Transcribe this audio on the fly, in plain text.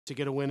to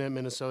get a win at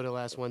Minnesota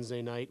last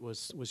Wednesday night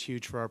was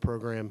huge for our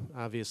program.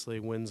 Obviously,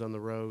 wins on the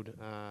road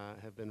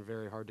have been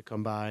very hard to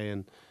come by,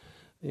 and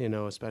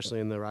especially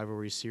in the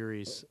rivalry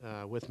series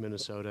with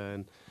Minnesota,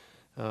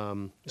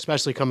 and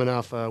especially coming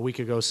off a week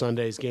ago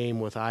Sunday's game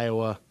with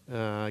Iowa,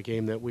 a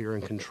game that we were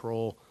in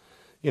control,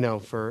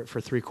 for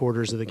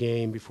 3/4 of the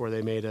game before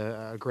they made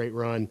a great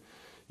run.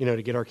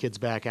 To get our kids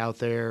back out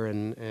there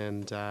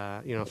and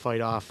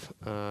fight off,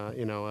 not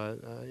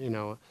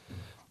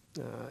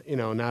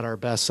our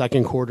best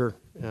second quarter,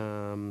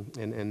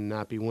 and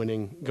not be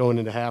winning going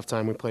into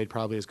halftime. We played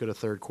probably as good a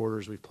third quarter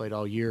as we've played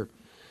all year,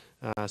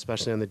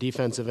 especially on the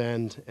defensive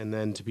end, and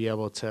then to be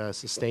able to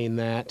sustain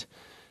that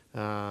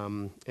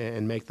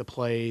and make the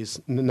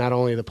plays, not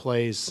only the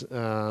plays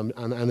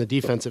on the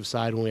defensive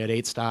side when we had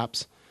 8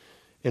 stops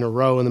in a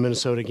row in the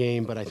Minnesota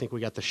game, but I think we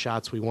got the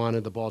shots we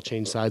wanted. The ball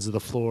changed sides of the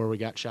floor. We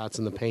got shots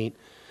in the paint,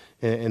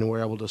 and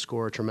we're able to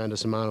score a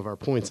tremendous amount of our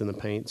points in the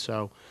paint.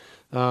 So,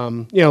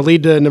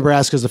 lead to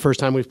Nebraska is the first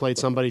time we've played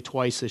somebody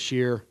twice this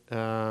year.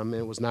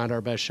 It was not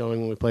our best showing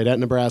when we played at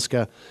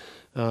Nebraska.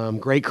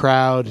 Great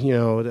crowd,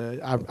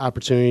 the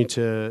opportunity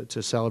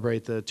to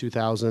celebrate the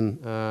 2000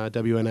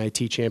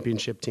 WNIT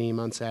championship team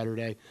on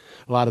Saturday.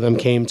 A lot of them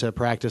came to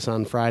practice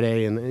on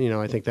Friday, and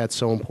I think that's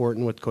so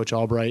important with Coach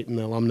Albright and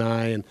the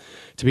alumni, and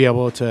to be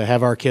able to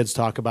have our kids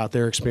talk about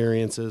their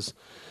experiences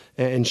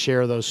and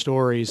share those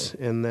stories.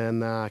 And then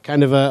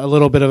kind of a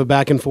little bit of a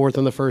back and forth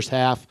in the first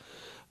half.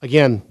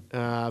 Again,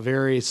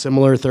 very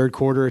similar third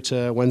quarter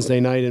to Wednesday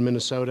night in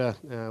Minnesota.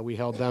 We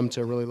held them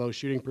to a really low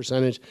shooting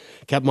percentage,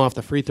 kept them off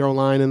the free throw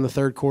line in the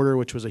third quarter,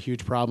 which was a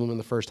huge problem in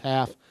the first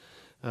half.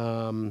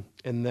 And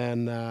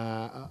then,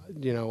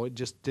 it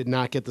just did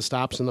not get the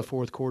stops in the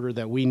fourth quarter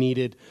that we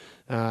needed.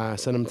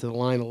 Sent them to the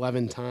line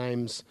 11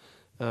 times,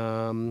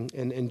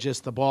 and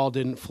just the ball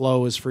didn't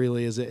flow as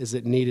freely as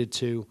it needed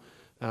to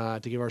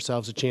give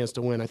ourselves a chance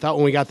to win. I thought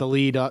when we got the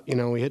lead up,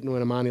 we hit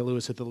when Amani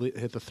Lewis hit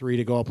the 3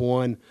 to go up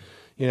 1.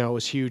 It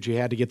was huge. We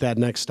had to get that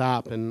next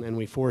stop, and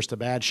we forced a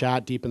bad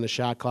shot deep in the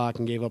shot clock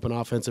and gave up an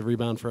offensive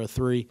rebound for a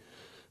 3.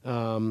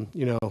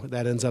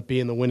 That ends up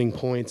being the winning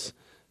points.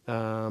 You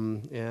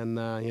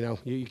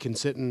can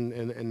sit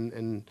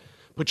and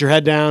put your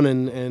head down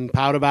and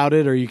pout about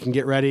it, or you can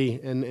get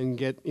ready and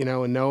get,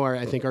 and know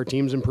I think our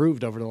team's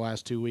improved over the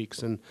last 2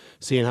 weeks, and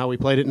seeing how we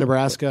played at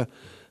Nebraska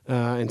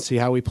and see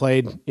how we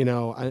played,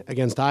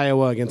 against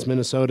Iowa, against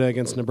Minnesota,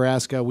 against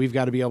Nebraska. We've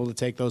got to be able to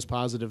take those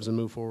positives and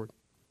move forward.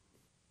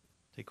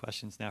 Take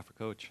questions now for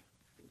Coach.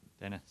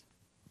 Dennis.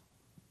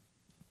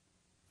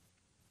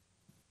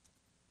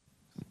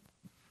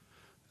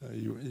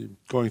 You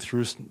going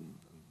through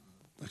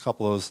a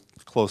couple of those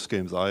close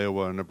games,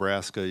 Iowa and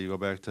Nebraska. You go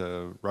back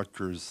to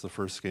Rutgers, the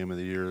first game of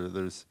the year.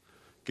 There's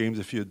games,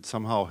 if you'd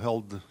somehow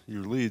held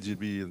your leads,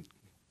 you'd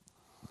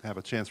have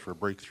a chance for a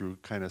breakthrough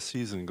kind of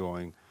season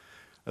going.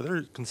 Are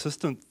there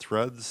consistent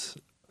threads,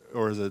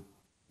 or is it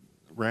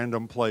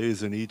random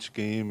plays in each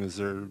game? Is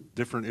there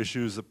different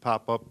issues that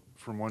pop up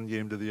from one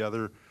game to the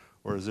other,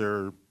 or is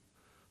there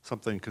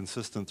something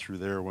consistent through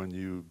there when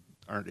you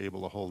aren't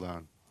able to hold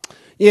on?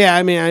 Yeah,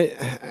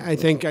 I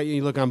think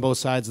you look on both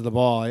sides of the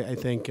ball. I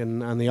think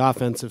on the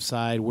offensive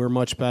side, we're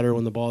much better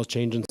when the ball is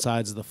changing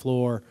sides of the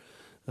floor.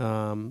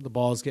 The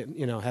ball is getting,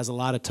 has a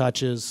lot of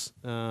touches,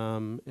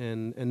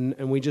 and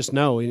we just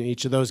know in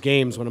each of those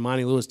games when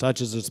Amani Lewis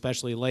touches,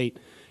 especially late,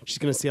 she's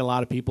going to see a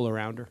lot of people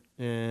around her.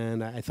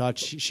 And I thought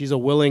she's a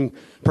willing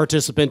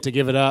participant to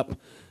give it up.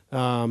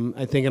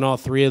 I think in all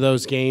 3 of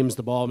those games,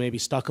 the ball maybe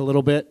stuck a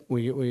little bit.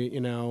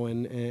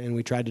 And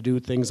we tried to do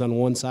things on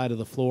one side of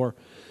the floor.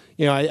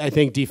 I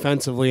think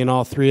defensively in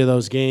all 3 of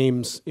those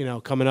games,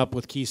 coming up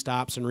with key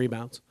stops and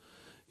rebounds.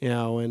 We were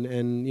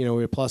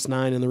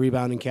 +9 in the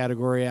rebounding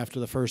category after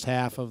the first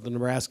half of the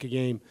Nebraska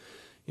game.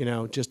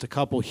 Just a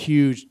couple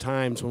huge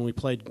times when we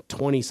played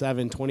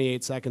 27,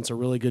 28 seconds of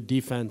really good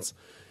defense.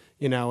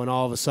 And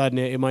all of a sudden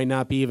it might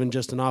not be even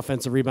just an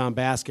offensive rebound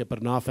basket,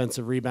 but an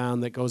offensive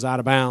rebound that goes out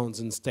of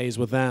bounds and stays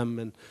with them.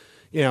 And,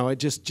 it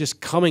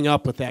just coming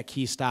up with that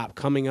key stop,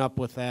 coming up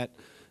with that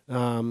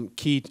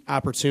key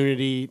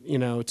opportunity,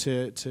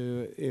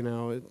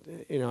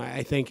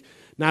 I think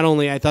not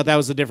only I thought that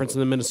was the difference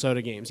in the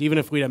Minnesota games. Even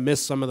if we'd have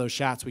missed some of those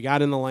shots, we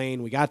got in the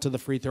lane, we got to the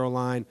free throw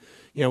line,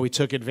 we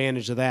took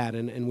advantage of that.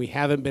 And we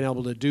haven't been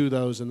able to do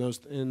those in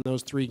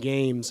those 3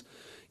 games.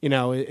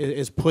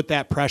 Is put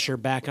that pressure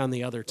back on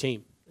the other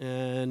team.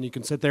 And you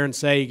can sit there and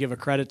say you give a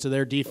credit to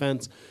their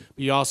defense,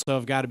 but you also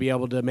have got to be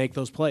able to make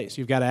those plays.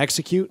 You've got to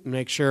execute and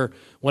make sure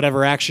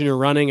whatever action you're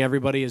running,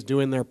 everybody is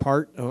doing their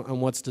part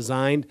on what's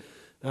designed.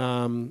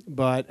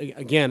 But,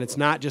 again, it's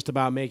not just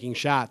about making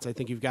shots. I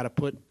think you've got to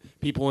put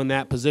people in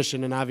that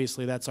position, and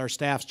obviously that's our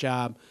staff's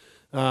job,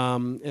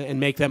 and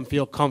make them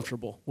feel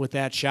comfortable with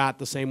that shot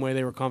the same way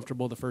they were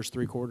comfortable the first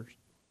 3 quarters.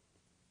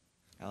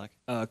 Alec?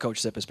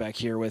 Coach Tsipis back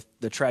here with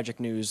the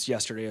tragic news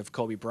yesterday of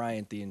Kobe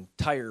Bryant. The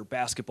entire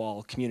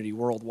basketball community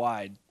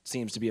worldwide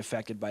seems to be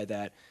affected by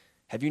that.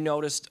 Have you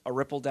noticed a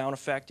ripple-down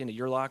effect into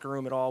your locker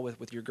room at all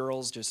with your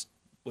girls just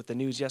with the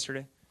news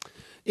yesterday?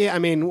 Yeah, I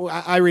mean,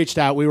 I reached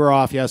out. We were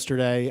off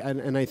yesterday,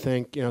 and I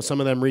think, some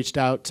of them reached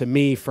out to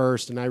me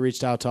first, and I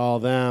reached out to all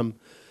of them.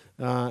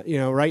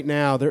 Right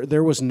now,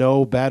 there was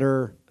no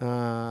better,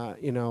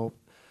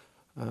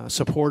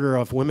 supporter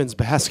of women's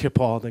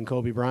basketball than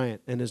Kobe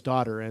Bryant and his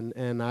daughter.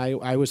 And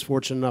I was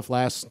fortunate enough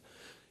last,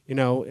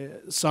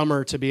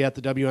 summer to be at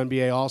the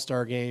WNBA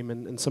All-Star game,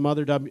 and some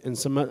other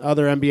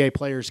NBA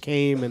players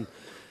came and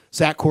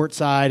sat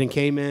courtside and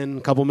came in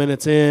a couple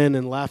minutes in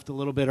and left a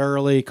little bit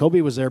early. Kobe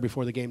was there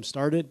before the game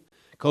started.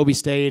 Kobe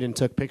stayed and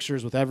took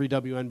pictures with every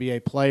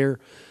WNBA player.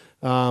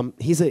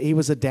 He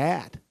was a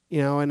dad,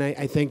 and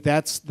I think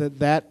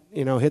that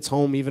hits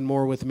home even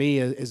more with me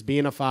as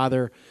being a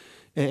father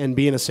and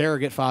being a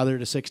surrogate father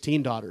to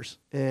 16 daughters.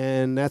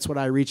 And that's what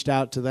I reached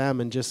out to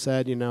them and just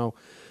said,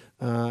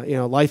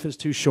 life is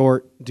too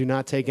short. Do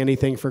not take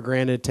anything for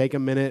granted. Take a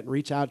minute,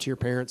 reach out to your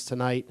parents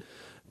tonight.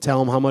 Tell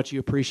them how much you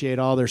appreciate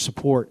all their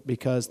support,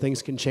 because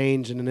things can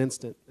change in an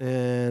instant.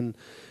 And,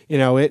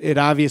 it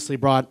obviously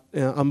brought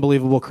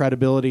unbelievable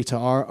credibility to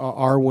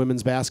our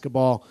women's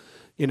basketball,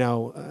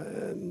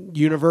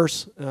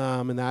 universe.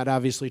 And that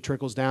obviously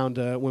trickles down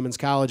to women's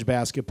college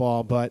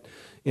basketball. But,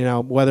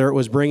 whether it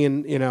was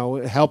bringing,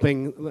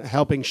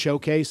 helping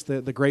showcase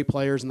the great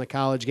players in the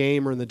college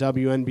game or in the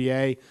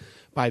WNBA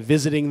by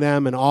visiting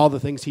them and all the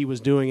things he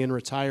was doing in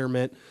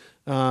retirement,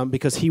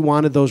 because he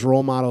wanted those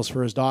role models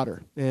for his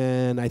daughter.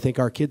 And I think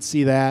our kids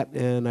see that,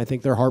 and I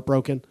think they're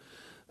heartbroken.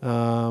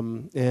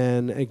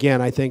 And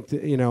again, I think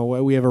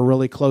we have a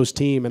really close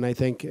team, and I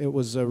think it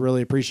was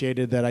really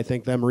appreciated that I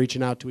think them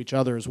reaching out to each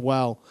other as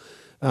well,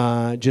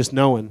 just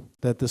knowing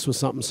that this was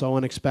something so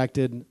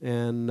unexpected,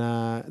 and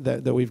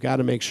that we've got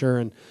to make sure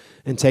and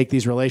take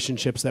these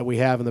relationships that we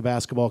have in the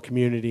basketball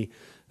community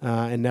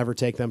and never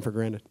take them for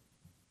granted.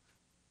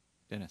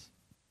 Dennis.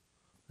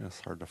 Yeah,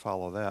 it's hard to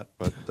follow that,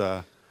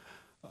 but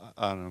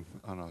on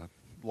a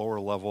lower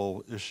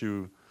level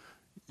issue,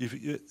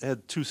 you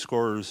had two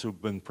scorers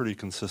who've been pretty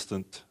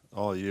consistent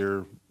all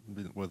year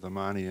with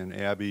Amani and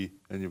Abby,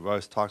 and you've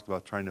always talked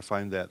about trying to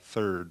find that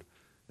third.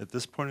 At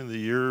this point in the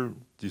year, do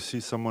you see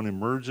someone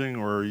emerging,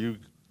 or are you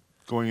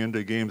going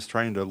into games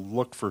trying to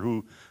look for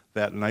who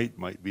that night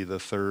might be the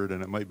third,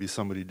 and it might be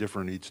somebody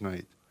different each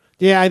night?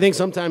 Yeah, I think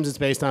sometimes it's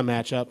based on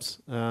matchups,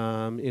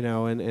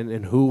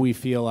 and who we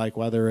feel like,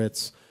 whether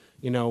it's,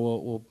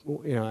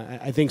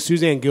 I think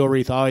Suzanne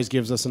Gilreath always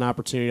gives us an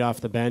opportunity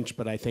off the bench,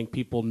 but I think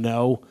people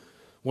know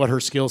what her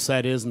skill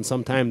set is, and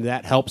sometimes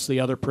that helps the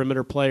other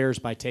perimeter players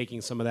by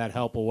taking some of that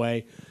help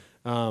away.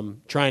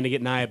 Trying to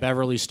get Nia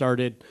Beverly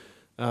started,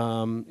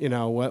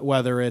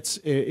 whether it's,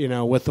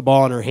 with the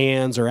ball in her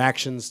hands or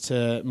actions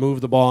to move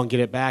the ball and get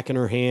it back in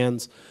her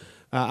hands.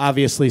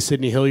 Obviously,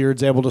 Sydney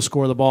Hilliard's able to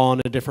score the ball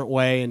in a different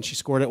way, and she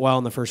scored it well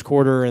in the first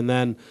quarter, and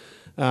then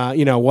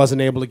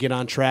wasn't able to get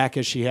on track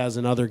as she has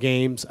in other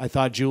games. I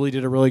thought Julie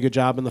did a really good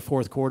job in the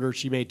fourth quarter.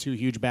 She made two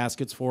huge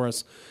baskets for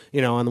us,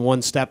 on the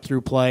one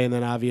step-through play, and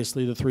then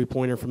obviously the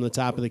three-pointer from the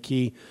top of the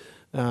key.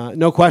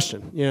 No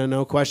question.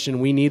 No question.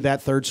 We need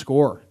that third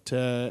score,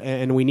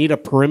 and we need a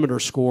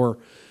perimeter score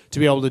to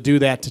be able to do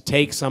that, to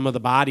take some of the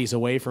bodies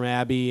away from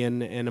Abby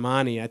and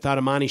Amani. I thought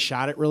Amani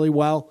shot it really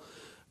well.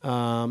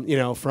 From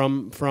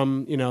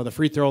the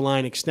free throw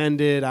line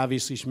extended.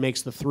 Obviously, she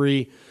makes the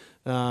three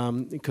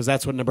because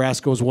that's what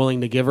Nebraska was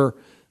willing to give her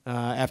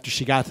after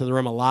she got to the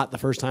rim a lot the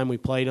first time we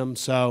played them.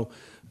 So,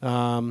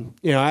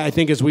 I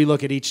think as we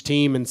look at each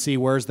team and see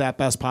where's that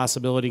best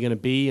possibility going to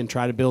be and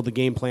try to build the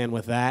game plan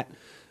with that,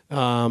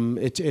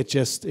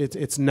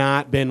 it's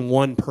not been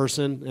one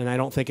person, and I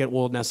don't think it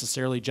will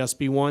necessarily just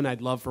be one. I'd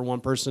love for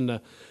one person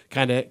to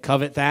kind of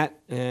covet that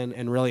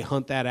and really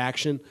hunt that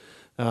action.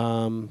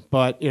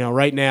 But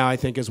right now, I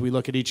think as we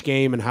look at each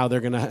game and how they're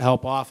going to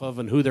help off of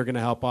and who they're going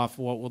to help off,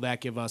 what will that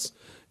give us,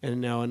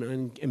 and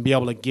be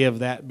able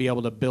to be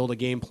able to build a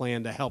game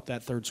plan to help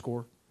that third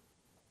score.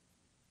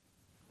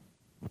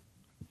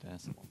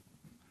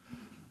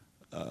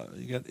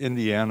 You got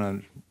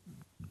Indiana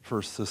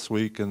first this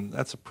week, and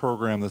that's a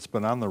program that's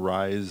been on the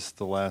rise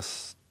the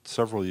last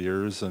several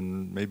years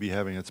and maybe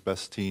having its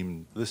best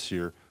team this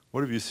year.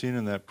 What have you seen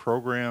in that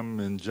program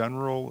in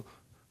general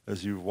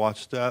as you've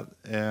watched that,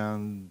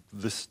 and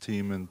this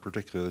team in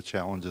particular, the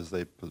challenges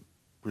they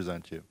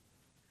present you?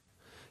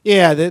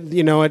 Yeah,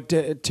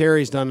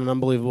 Terry's done an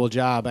unbelievable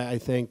job, I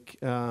think.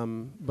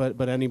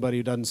 But anybody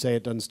who doesn't say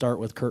it doesn't start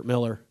with Kurt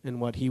Miller and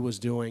what he was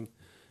doing,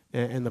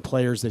 and the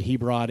players that he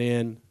brought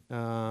in.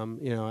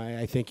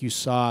 I think you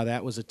saw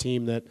that was a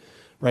team that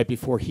right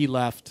before he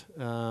left,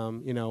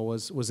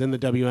 was in the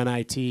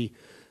WNIT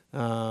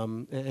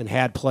and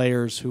had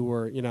players who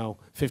were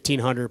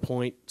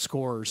 1,500-point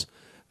scorers.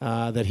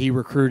 That he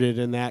recruited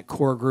in that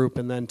core group,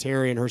 and then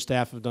Terry and her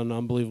staff have done an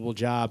unbelievable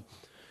job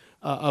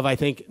of, I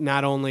think,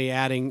 not only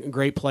adding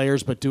great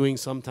players, but doing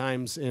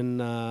sometimes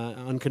in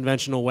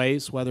unconventional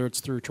ways, whether it's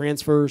through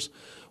transfers,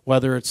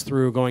 whether it's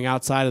through going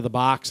outside of the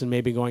box and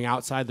maybe going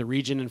outside the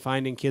region and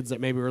finding kids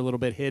that maybe were a little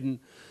bit hidden.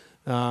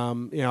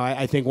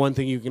 I think one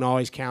thing you can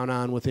always count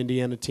on with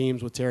Indiana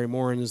teams with Terry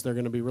Morin is they're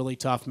going to be really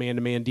tough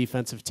man-to-man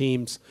defensive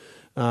teams.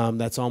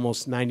 That's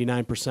almost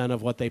 99%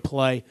 of what they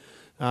play.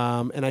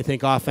 And I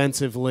think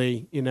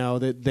offensively,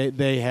 that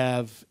they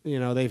have,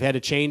 they've had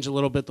to change a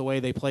little bit the way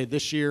they played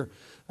this year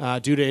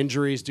due to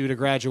injuries, due to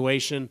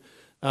graduation.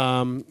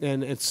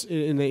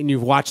 And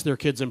you've watched their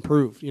kids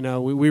improve.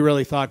 We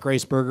really thought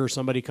Grace Berger,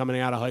 somebody coming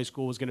out of high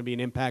school, was going to be an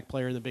impact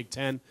player in the Big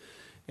Ten.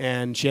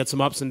 And she had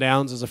some ups and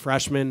downs as a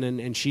freshman,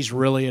 and she's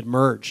really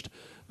emerged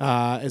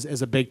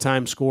as a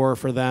big-time scorer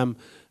for them.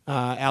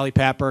 Allie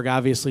Patberg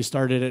obviously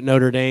started at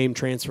Notre Dame,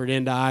 transferred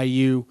into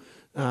IU.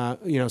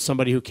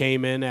 Somebody who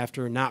came in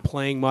after not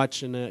playing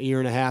much in a year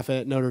and a half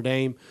at Notre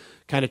Dame,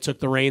 kind of took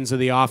the reins of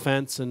the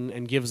offense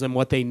and gives them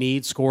what they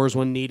need, scores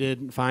when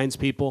needed, finds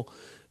people.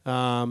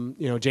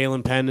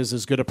 Jalen Penn is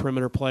as good a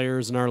perimeter player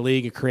as in our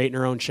league at creating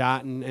her own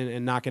shot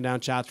and knocking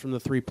down shots from the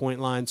three-point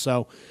line.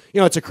 So,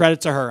 it's a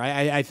credit to her.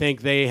 I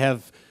think they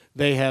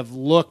have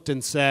looked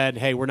and said,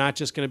 hey, we're not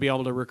just going to be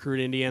able to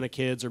recruit Indiana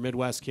kids or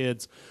Midwest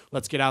kids.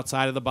 Let's get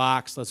outside of the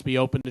box. Let's be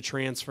open to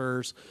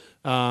transfers.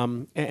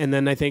 And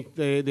then I think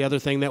the other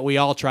thing that we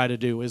all try to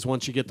do is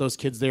once you get those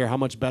kids there, how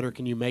much better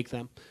can you make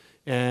them?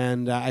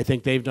 And I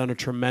think they've done a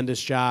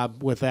tremendous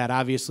job with that.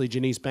 Obviously,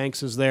 Janice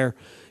Banks is there,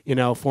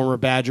 former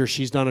Badger.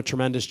 She's done a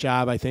tremendous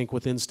job, I think,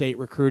 with in-state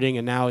recruiting,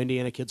 and now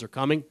Indiana kids are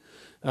coming.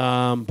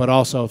 But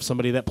also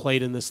somebody that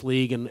played in this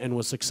league and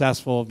was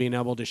successful of being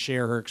able to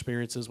share her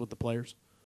experiences with the players.